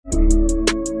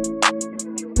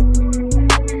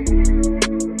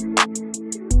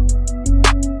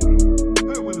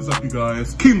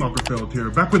guys? King Lockerfeld here,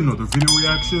 back with another video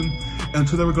reaction. And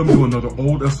today we're gonna do another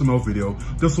old SML video.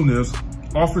 This one is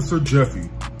Officer Jeffy.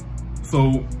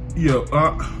 So, yeah,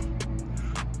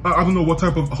 I don't know what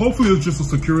type of, hopefully it's just a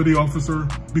security officer.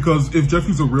 Because if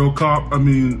Jeffy's a real cop, I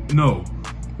mean, no.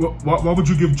 Why would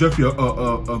you give Jeffy a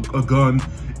gun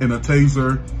and a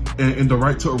taser and the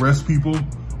right to arrest people?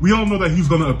 We all know that he's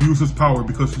gonna abuse his power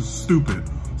because he's stupid.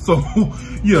 So,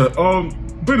 yeah,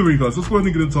 but anyway, guys, let's go ahead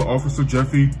and get into Officer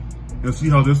Jeffy and see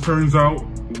how this turns out.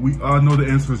 I know the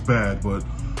answer is bad, but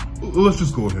let's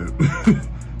just go ahead.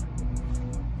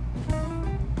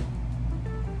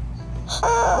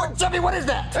 What, Jeffy, what is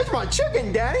that? That's my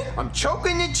chicken, Daddy. I'm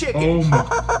choking the chicken. Oh my.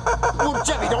 Well,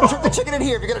 Jeffy, don't choke the chicken in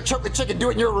here. If you're gonna choke the chicken, do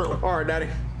it in your room. All right, Daddy.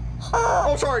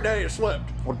 Oh, sorry, Daddy, it slipped.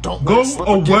 Well, don't Go slip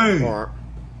away. again. All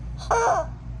right.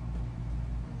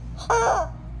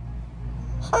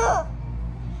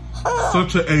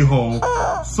 Such an a-hole.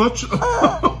 Such a...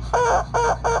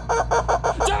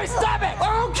 Jeffy, stop it!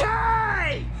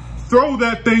 Okay! Throw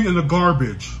that thing in the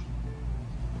garbage.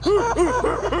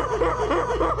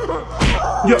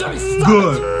 Yeah,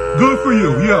 good. Good for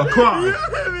you. Yeah, cry.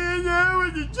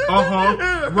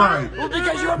 Uh-huh, right. Well,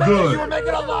 because you were making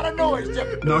a lot of noise,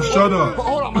 Jeffy. Now shut up. Well,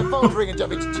 hold on, my phone's ringing,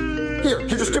 Jeffy. Here,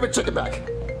 here's your stupid chicken back.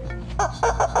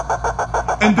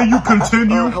 And then you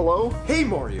continue. Hello? Hey,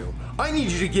 Mario. I need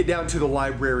you to get down to the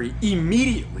library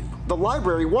immediately. The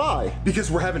library? Why?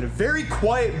 Because we're having a very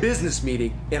quiet business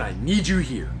meeting, and I need you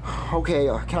here. Okay,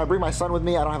 can I bring my son with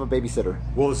me? I don't have a babysitter.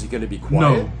 Well, is he going to be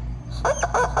quiet?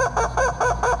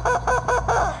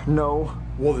 No.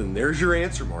 Well, then there's your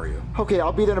answer, Mario. Okay,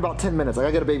 I'll be there in about 10 minutes. I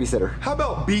gotta get a babysitter. How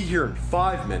about be here in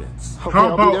 5 minutes? Okay, How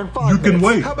I'll be there in about 5 you minutes. can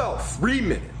wait? How about 3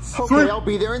 minutes? Okay, I'll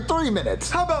be there in 3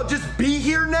 minutes. How about just be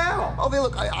here now? Okay,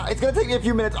 look, it's gonna take me a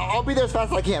few minutes. I'll be there as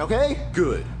fast as I can, okay?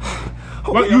 Good.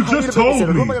 Okay, But you I need just a told babysitter.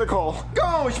 me. Who am I gonna call?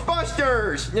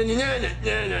 Ghostbusters!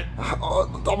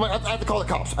 I have to call the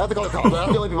cops. That's the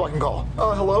only people I can call.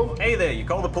 Hello? Hey there, you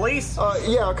call the police?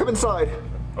 Yeah, come inside.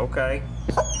 Okay.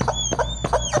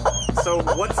 So,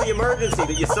 what's the emergency?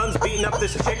 That your son's beating up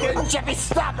this chicken? Jeffy,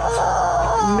 stop it!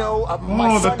 No, my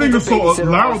Oh, the son thing needs is a so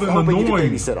babysitter. loud I was and hoping you could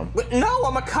annoying. babysit him. But no,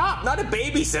 I'm a cop, not a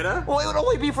babysitter. Well, it would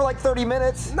only be for like 30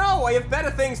 minutes. No, I have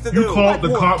better things to do. You called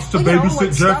the cops to You know, babysit like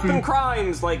Jeffy? stopping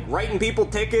crimes, like writing people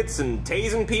tickets and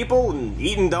tasing people and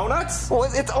eating donuts. Well,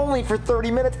 it's only for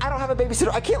 30 minutes. I don't have a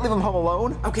babysitter. I can't leave him home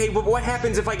alone. Okay, but what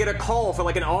happens if I get a call for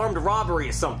like an armed robbery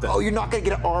or something? Oh, you're not gonna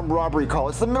get an armed robbery call.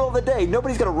 It's the middle of the day.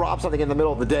 Nobody's gonna rob something in the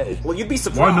middle of the day. Well, you'd be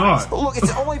surprised. Why not? Look,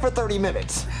 it's only for 30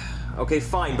 minutes. Okay,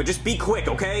 fine, but just be quick,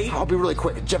 okay? I'll be really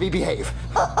quick. Jeffy, behave.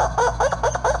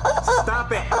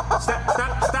 Stop it! Stop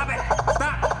it!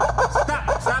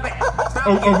 Stop it!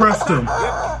 Arrest him.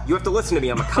 You have to listen to me,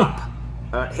 I'm a cop.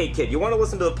 Hey kid, you want to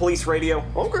listen to the police radio?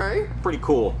 Okay. Pretty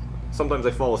cool. Sometimes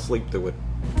I fall asleep to it.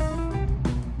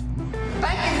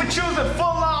 Thank you for choosing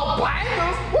full-on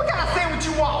bangers. What kind of sandwich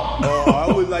you want?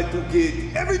 I would like to get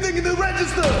everything in the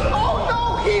register. Oh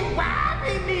no, he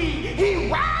robbing me. He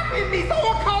robbing me.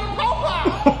 Someone call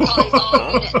Popo.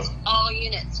 Calling all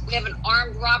units. We have an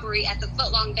armed robbery at the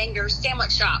Footlong Banger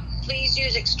sandwich shop. Please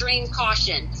use extreme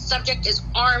caution. Subject is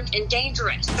armed and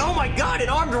dangerous. Oh my god, an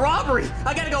armed robbery!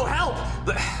 I gotta go help!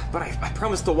 But I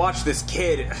promised to watch this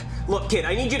kid. Look, kid,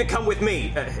 I need you to come with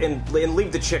me and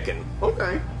leave the chicken.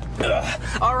 Okay.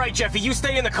 All right, Jeffy, you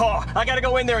stay in the car. I gotta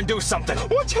go in there and do something.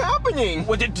 What's happening?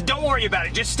 Well, don't worry about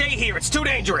it. Just stay here. It's too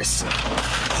dangerous.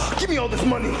 Give me all this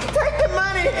money. Take the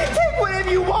money. Take whatever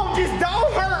you want. Just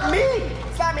don't hurt me.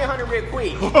 Slide me 100 real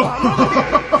quick.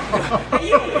 Hey,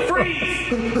 you, freeze!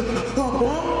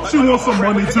 She wants some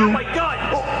money Oh too. my god!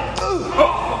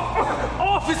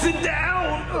 Officer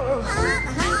down!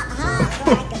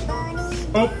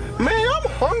 Oh, Man, I'm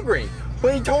hungry.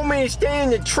 Well, he told me to stay in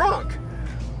the trunk.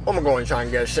 I'm gonna go inside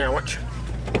and get a sandwich.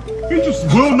 he just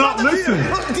will not listen.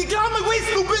 Get out of my way,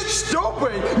 stupid!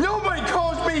 Stupid? Nobody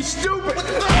calls me stupid!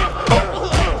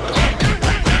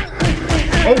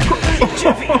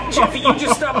 Jeffy, you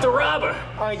just stopped the robber.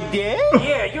 I did?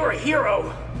 Yeah, you're a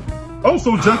hero. Oh,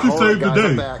 so Jeffy All right, saved the guys, I'm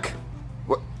day. back.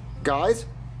 What? Guys?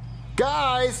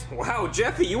 Guys? Wow,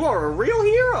 Jeffy, you are a real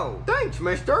hero. Thanks,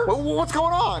 mister. What's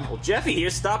going on? Well, Jeffy here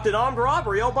stopped an armed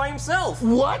robbery all by himself.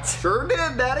 What? Sure did,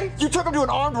 Daddy. You took him to an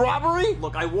armed robbery?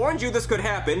 Look, I warned you this could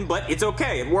happen, but it's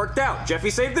okay. It worked out. Jeffy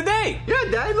saved the day. Yeah,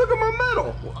 Daddy, look at my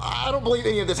medal. I don't believe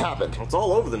any of this happened. It's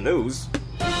all over the news.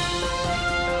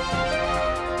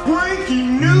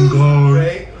 Breaking news,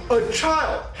 Ray. A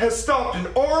child has stopped an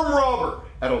armed robber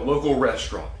at a local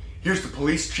restaurant. Here's the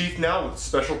police chief now with a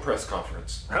special press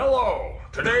conference. Hello.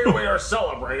 Today we are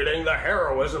celebrating the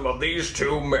heroism of these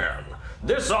two men.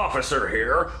 This officer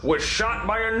here was shot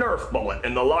by a Nerf bullet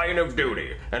in the line of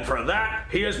duty, and for that,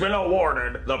 he has been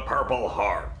awarded the Purple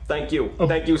Heart. Thank you.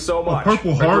 Thank you so much.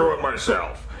 Purple I Heart? drew it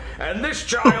myself. And this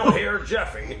child here,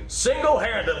 Jeffy,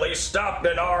 single-handedly stopped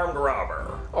an armed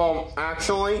robber.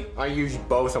 Actually, I used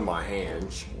both of my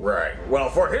hands. Right. Well,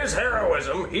 for his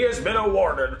heroism, he has been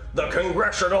awarded the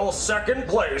Congressional Second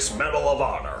Place Medal of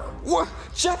Honor. What?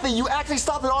 Jeffy, you actually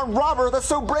stopped an armed robber. That's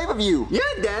so brave of you. Yeah,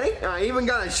 Daddy. I even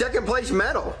got a second place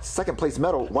medal. Second place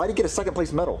medal? Why did he get a second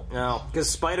place medal? No, because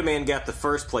Spider-Man got the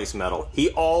first place medal. He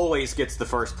always gets the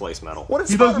first place medal. What did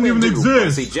He doesn't Spider-Man even do?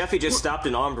 exist. See, Jeffy just stopped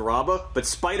an armed robber, but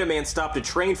Spider-Man stopped a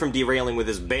train from derailing with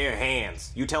his bare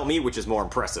hands. You tell me which is more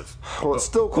impressive. Well, it's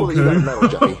still cool that you got a medal,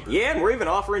 Jeffy. Yeah, and we're even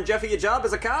offering Jeffy a job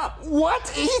as a cop. What?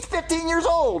 He's 15 years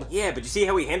old. Yeah, but you see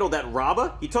how he handled that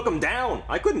robber? He took him down.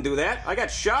 I couldn't do that. I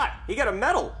got shot. He got a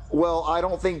medal. Well, I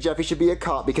don't think Jeffy should be a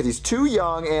cop because he's too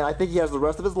young, and I think he has the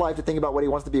rest of his life to think about what he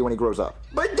wants to be when he grows up.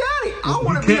 But Daddy, I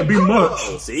want to Can't be be a much.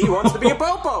 See, he wants to be a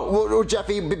popo. Well,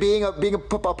 Jeffy, being a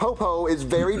popo is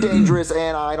very dangerous,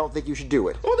 and I don't think you should do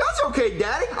it. Well, that's okay,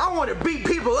 Daddy. I want to beat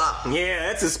people up. Yeah,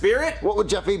 that's the spirit. What would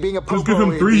Jeffy being a popo? Just give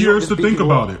him 3 you don't years just to beat think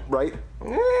people about up, it. right?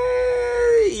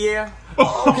 Yeah.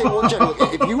 Okay, well, Jeffy,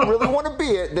 look, if you really want to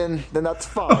be it, then that's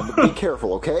fine. But be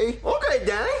careful, okay? Okay,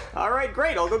 Daddy. All right,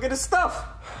 great. I'll go get his stuff.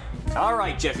 All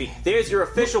right, Jeffy. There's your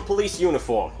official police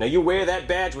uniform. Now you wear that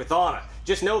badge with honor.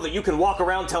 Just know that you can walk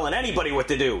around telling anybody what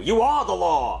to do. You are the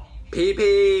law.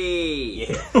 Pee-pee.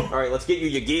 Yeah. All right, let's get you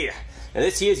your gear. Now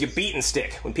this here's your beating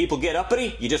stick. When people get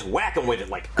uppity, you just whack them with it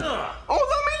like, ugh. Oh, let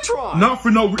me try. Not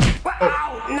for no reason.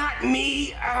 Ow, not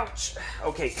me. Ouch.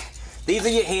 Okay, these are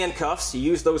your handcuffs. You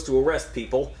use those to arrest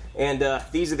people. And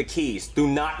these are the keys. Do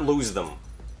not lose them.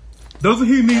 Doesn't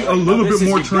he need a little This bit is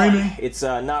more your training? gun. It's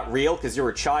not real because you're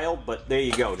a child, but there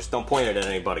you go. Just don't point it at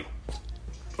anybody.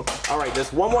 All right,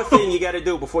 there's one more thing you got to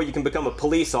do before you can become a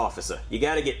police officer. You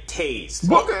got to get tased.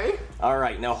 What? Okay. All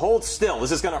right, now hold still.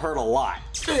 This is going to hurt a lot.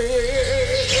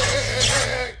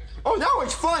 Oh, that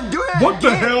was fun. Do that What the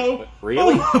again. hell?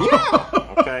 Really? Yeah.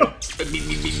 Okay.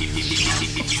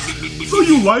 So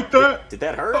you like that? Did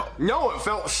that hurt? No, it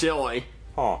felt silly.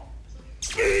 Huh.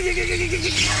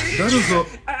 That is a...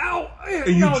 Ow!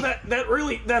 you- No, that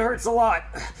really hurts a lot.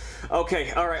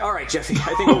 Okay, all right, Jeffy.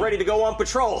 I think we're ready to go on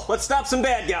patrol. Let's stop some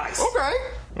bad guys. Okay.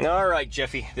 All right,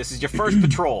 Jeffy. This is your first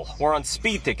patrol. We're on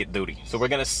speed ticket duty. So we're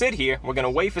gonna sit here, we're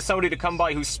gonna wait for somebody to come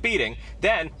by who's speeding,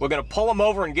 then we're gonna pull them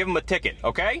over and give them a ticket,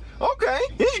 okay? Okay.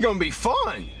 This is gonna be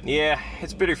fun. Yeah,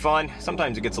 it's pretty fun.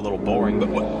 Sometimes it gets a little boring, but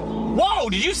what? Whoa,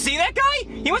 did you see that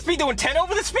guy? He must be doing 10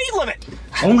 over the speed limit.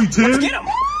 Only 10? Let's get him.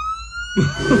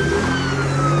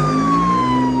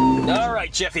 All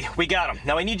right, Jeffy, we got him.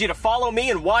 Now I need you to follow me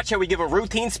and watch how we give a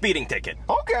routine speeding ticket.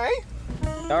 Okay.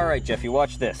 All right, Jeffy,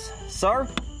 watch this. Sir?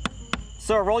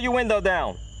 Sir, roll your window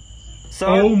down. Sir?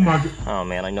 Oh my god. Oh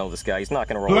man, I know this guy. He's not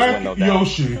gonna roll his Black window down.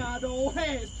 Yoshi.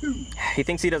 He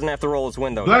thinks he doesn't have to roll his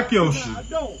window Black down. Yoshi.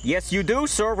 Yes, you do,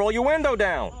 sir. Roll your window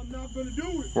down. I'm not gonna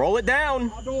do it. Roll it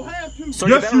down. I don't have to. Sir,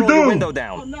 Yes, you better you roll your do. window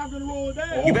down. I'm not gonna roll it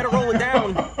down. You better roll it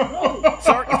down.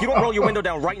 Sir, if you don't roll your window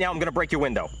down right now, I'm gonna break your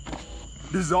window.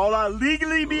 This is all I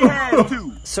legally be had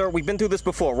to. Sir, we've been through this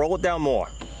before. Roll it down more.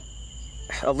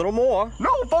 A little more. No,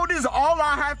 folks, this is all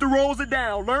I have to roll it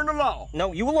down. Learn the law.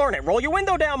 No, you will learn it. Roll your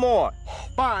window down more.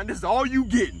 Fine, this is all you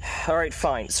getting. All right,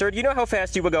 fine. Sir, do you know how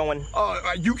fast you were going?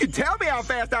 You can tell me how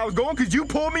fast I was going because you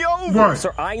pulled me over. Right.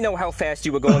 Sir, I know how fast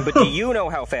you were going, but do you know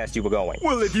how fast you were going?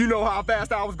 Well, if you know how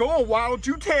fast I was going, why don't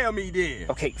you tell me then?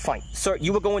 Okay, fine. Sir,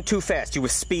 you were going too fast. You were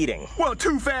speeding. Well,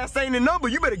 too fast ain't a number.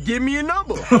 You better give me a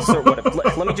number. Sir,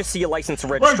 let me just see your license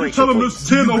and Right, registration. just tell him please. it's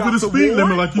 10 You over got the the speed limit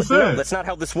warrant? like you No, said. that's not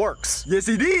how this works. Yes,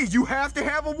 it is. You have to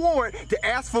have a warrant to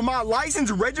ask for my license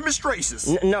and registrations.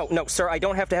 No, sir, I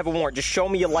don't have to have a warrant. Just show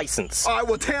me your license. I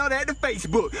will tell that to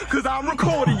Facebook, because I'm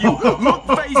recording you. Look,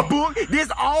 Facebook, this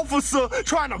officer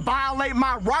trying to violate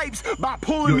my rights by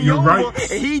pulling me Your over,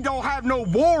 rights? and he don't have no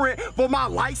warrant for my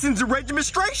license and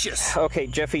registrations. Okay,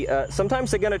 Jeffy, sometimes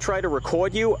they're going to try to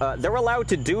record you. They're allowed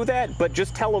to do that, but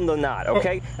just tell them they're not,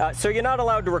 okay? Sir, you're not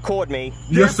allowed to record me.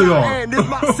 Yes, they I are. am. This is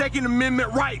my Second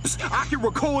Amendment rights. I can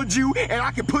record you, and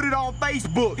I can put it on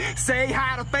Facebook. Say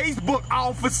hi to Facebook,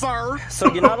 officer.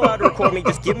 So you're not allowed to record me.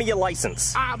 Just give me your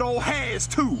license. I don't has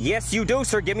to. Yes, you do,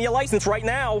 sir. Give me your license right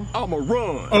now. I'ma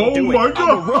run. Oh do my it.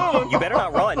 god. Run. You better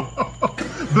not run.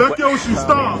 Black Yoshi,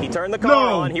 stop. He turned the car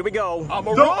No. on. Here we go.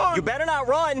 I'ma Don't- run. You better not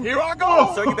run. Here I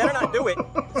go. Sir, you better not do it.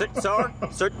 Sir,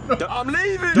 don't, I'm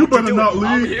leaving. You better do not it.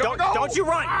 leave. Here I go. don't you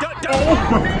run. Don't. Oh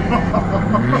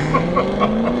my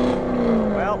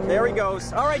Well, Well, there he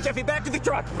goes. All right, Jeffy, back to the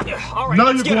truck. Yeah, all right. Now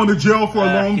you're going to jail for a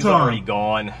long he's time. Already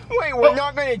gone. Wait, we're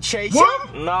not gonna chase What?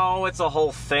 him? No, it's a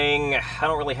whole thing. I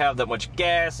don't really have that much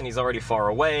gas, and he's already far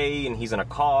away, and he's in a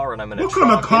car, and I'm in a What truck,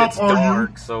 kind of cop and it's are you?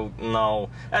 dark, so no.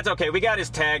 That's okay, we got his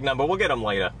tag number, we'll get him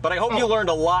later. But I hope you learned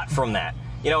a lot from that.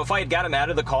 You know, if I had got him out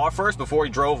of the car first before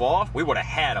he drove off, we would have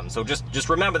had him. So just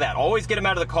remember that. Always get him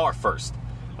out of the car first.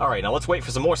 All right, now let's wait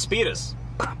for some more speeders.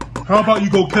 How about you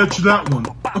go catch that one?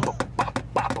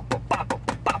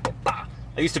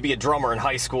 I used to be a drummer in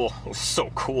high school. It was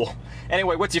so cool.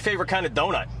 Anyway, what's your favorite kind of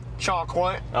donut?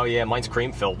 Chocolate. Oh yeah, mine's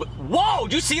cream filled. Whoa,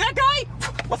 did you see that guy?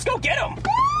 Let's go get him.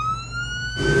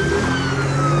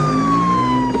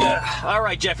 All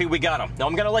right, Jeffy, we got him. Now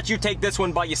I'm gonna let you take this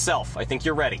one by yourself. I think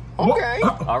you're ready. Okay.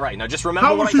 All right, now just remember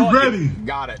How what was I he taught ready? you.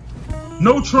 Got it.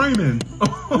 No training.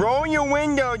 Roll your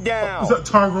window down. Is that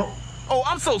Tyrone? Oh,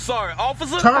 I'm so sorry,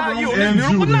 officer. Tyrone How are you on and this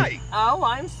beautiful Judy. night? Oh,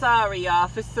 I'm sorry,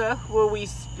 officer. Were we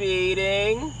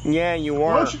speeding? Yeah, you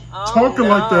Why are. is she talking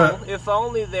like that? If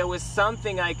only there was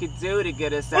something I could do to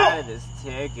get us out of this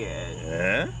ticket.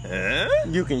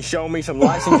 You can show me some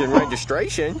license and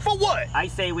registration. For what? I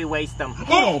say we waste them.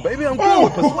 Hold on, baby. I'm good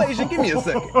with persuasion. Give me a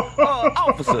second.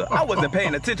 Officer, I wasn't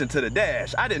paying attention to the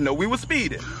dash. I didn't know we were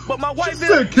speeding. But my wife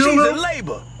said she's kill him. in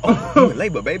labor. Oh, you in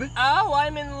labor, baby? Oh,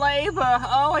 I'm in labor.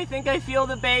 Oh, I think I feel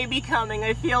the baby coming.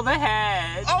 I feel the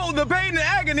head. Oh, the pain and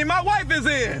agony my wife is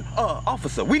in.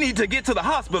 Officer, we need to get to the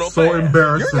hospital So fast.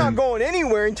 embarrassing. You're not going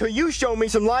anywhere until you show me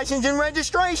some license and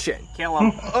registration. Kill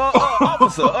him.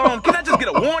 Officer, can I just get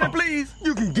a warning, please?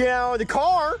 You can get out of the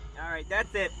car. All right,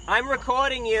 that's it. I'm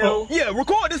recording you. Oh. Yeah,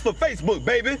 record this for Facebook,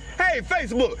 baby. Hey,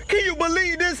 Facebook, can you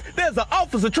believe this? There's an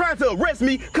officer trying to arrest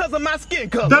me because of my skin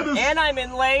color. That is. And I'm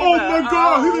in labor. Oh my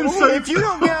God! He didn't say. If you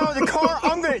don't get out of the car,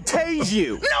 I'm gonna tase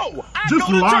you. No, I Just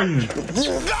go to lying. church.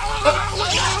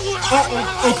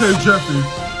 Okay, Jeffy.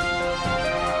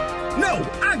 No,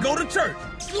 I go to church.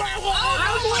 I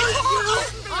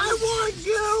want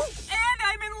you. And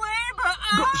I'm in labor.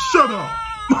 Shut up.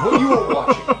 What you are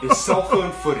watching is cell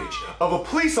phone footage of a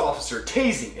police officer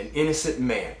tasing an innocent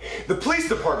man. The police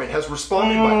department has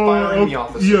responded by firing the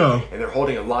officer, yeah. and they're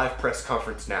holding a live press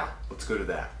conference now. Let's go to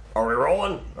that. Are we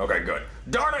rolling? Okay, good.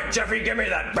 Darn it, Jeffy, give me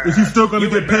that badge. Is he still gonna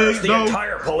You've get embarrassed paid, the though?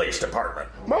 entire police department.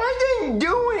 But I didn't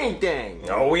do anything.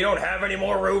 No, we don't have any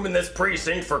more room in this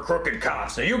precinct for crooked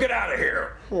cops. Now you get out of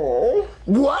here. Oh.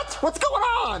 What? What's going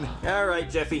on? All right,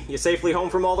 Jeffy, you're safely home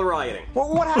from all the rioting.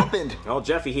 Well, what happened? Well,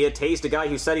 Jeffy, he had tased a guy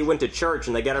who said he went to church,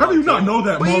 and they got it How do on you not camera. know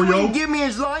that, But he Mario? wouldn't give me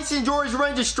his license or his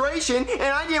registration, and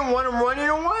I didn't want him running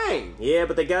away. Yeah,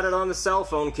 but they got it on the cell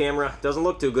phone camera. Doesn't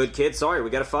look too good, kid. Sorry,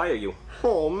 we gotta fire you.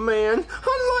 Oh man,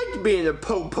 I liked being a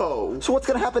popo. So what's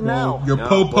gonna happen now? Your Well,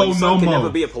 popo your no son can never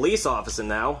more. be a police officer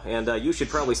now, and you should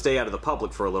probably stay out of the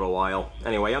public for a little while.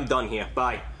 Anyway, I'm done here.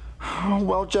 Bye. Oh,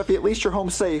 well, Jeffy, at least you're home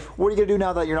safe. What are you gonna do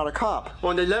now that you're not a cop?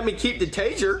 Well, they let me keep the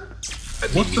taser.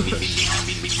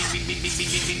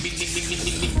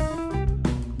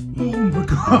 Oh my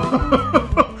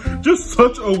God. Just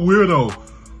such a weirdo.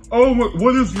 Oh,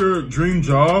 what is your dream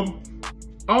job?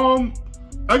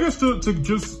 I guess to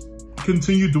just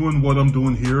continue doing what I'm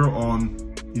doing here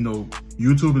on, you know,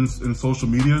 YouTube and social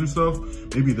media and stuff.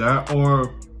 Maybe that,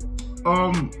 or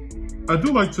I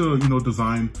do like to, you know,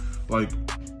 design like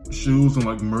shoes and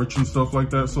like merch and stuff like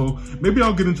that. So maybe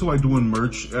I'll get into like doing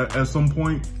merch at some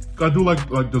point. I do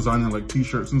like designing like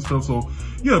t-shirts and stuff. So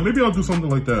yeah, maybe I'll do something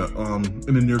like that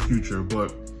in the near future.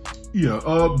 But yeah,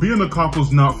 being a cop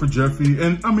was not for Jeffy.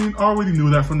 And I mean, I already knew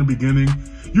that from the beginning.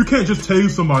 You can't just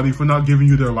tase somebody for not giving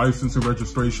you their license and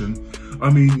registration. I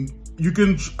mean, you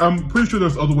can, I'm pretty sure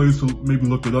there's other ways to maybe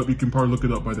look it up. You can probably look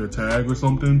it up by their tag or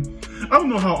something. I don't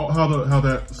know how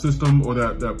that system or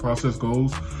that process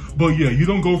goes. But yeah, you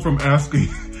don't go from asking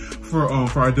for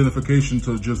identification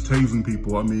to just tasing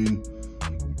people. I mean,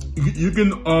 you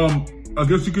can, I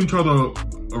guess you can try to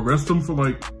arrest them for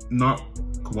like not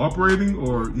cooperating,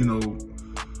 or, you know,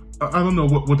 I don't know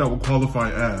what that would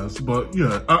qualify as, but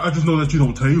yeah, I just know that you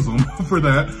don't tase them for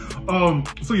that.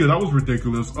 So yeah, that was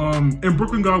ridiculous. And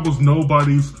Brooklyn guy was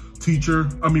nobody's teacher.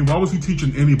 I mean, why was he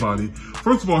teaching anybody?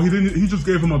 First of all, he just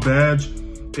gave him a badge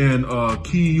and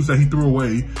keys that he threw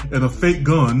away and a fake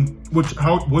gun, what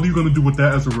are you gonna do with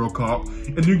that as a real cop?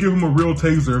 And you give him a real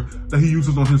taser that he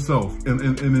uses on himself and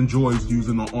enjoys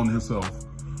using on himself.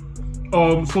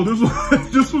 So this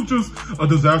was just a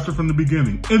disaster from the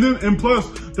beginning. And plus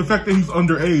the fact that he's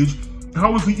underage,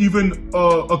 how is he even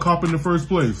a cop in the first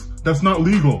place? That's not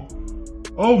legal.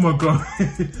 Oh my God,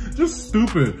 just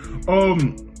stupid.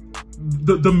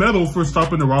 the medal for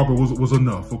stopping the robber was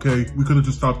enough, okay? We could have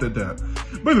just stopped at that.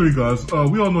 But anyway, guys,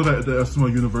 we all know that the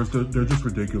SML universe, they're just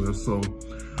ridiculous, so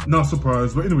not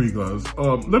surprised. But anyway, guys,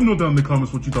 let me know down in the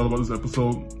comments what you thought about this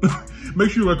episode.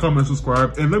 Make sure you like, comment,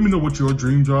 subscribe, and let me know what your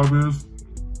dream job is.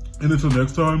 And until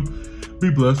next time,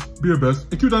 be blessed, be your best,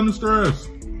 and keep down the stress.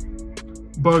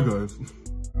 Bye, guys.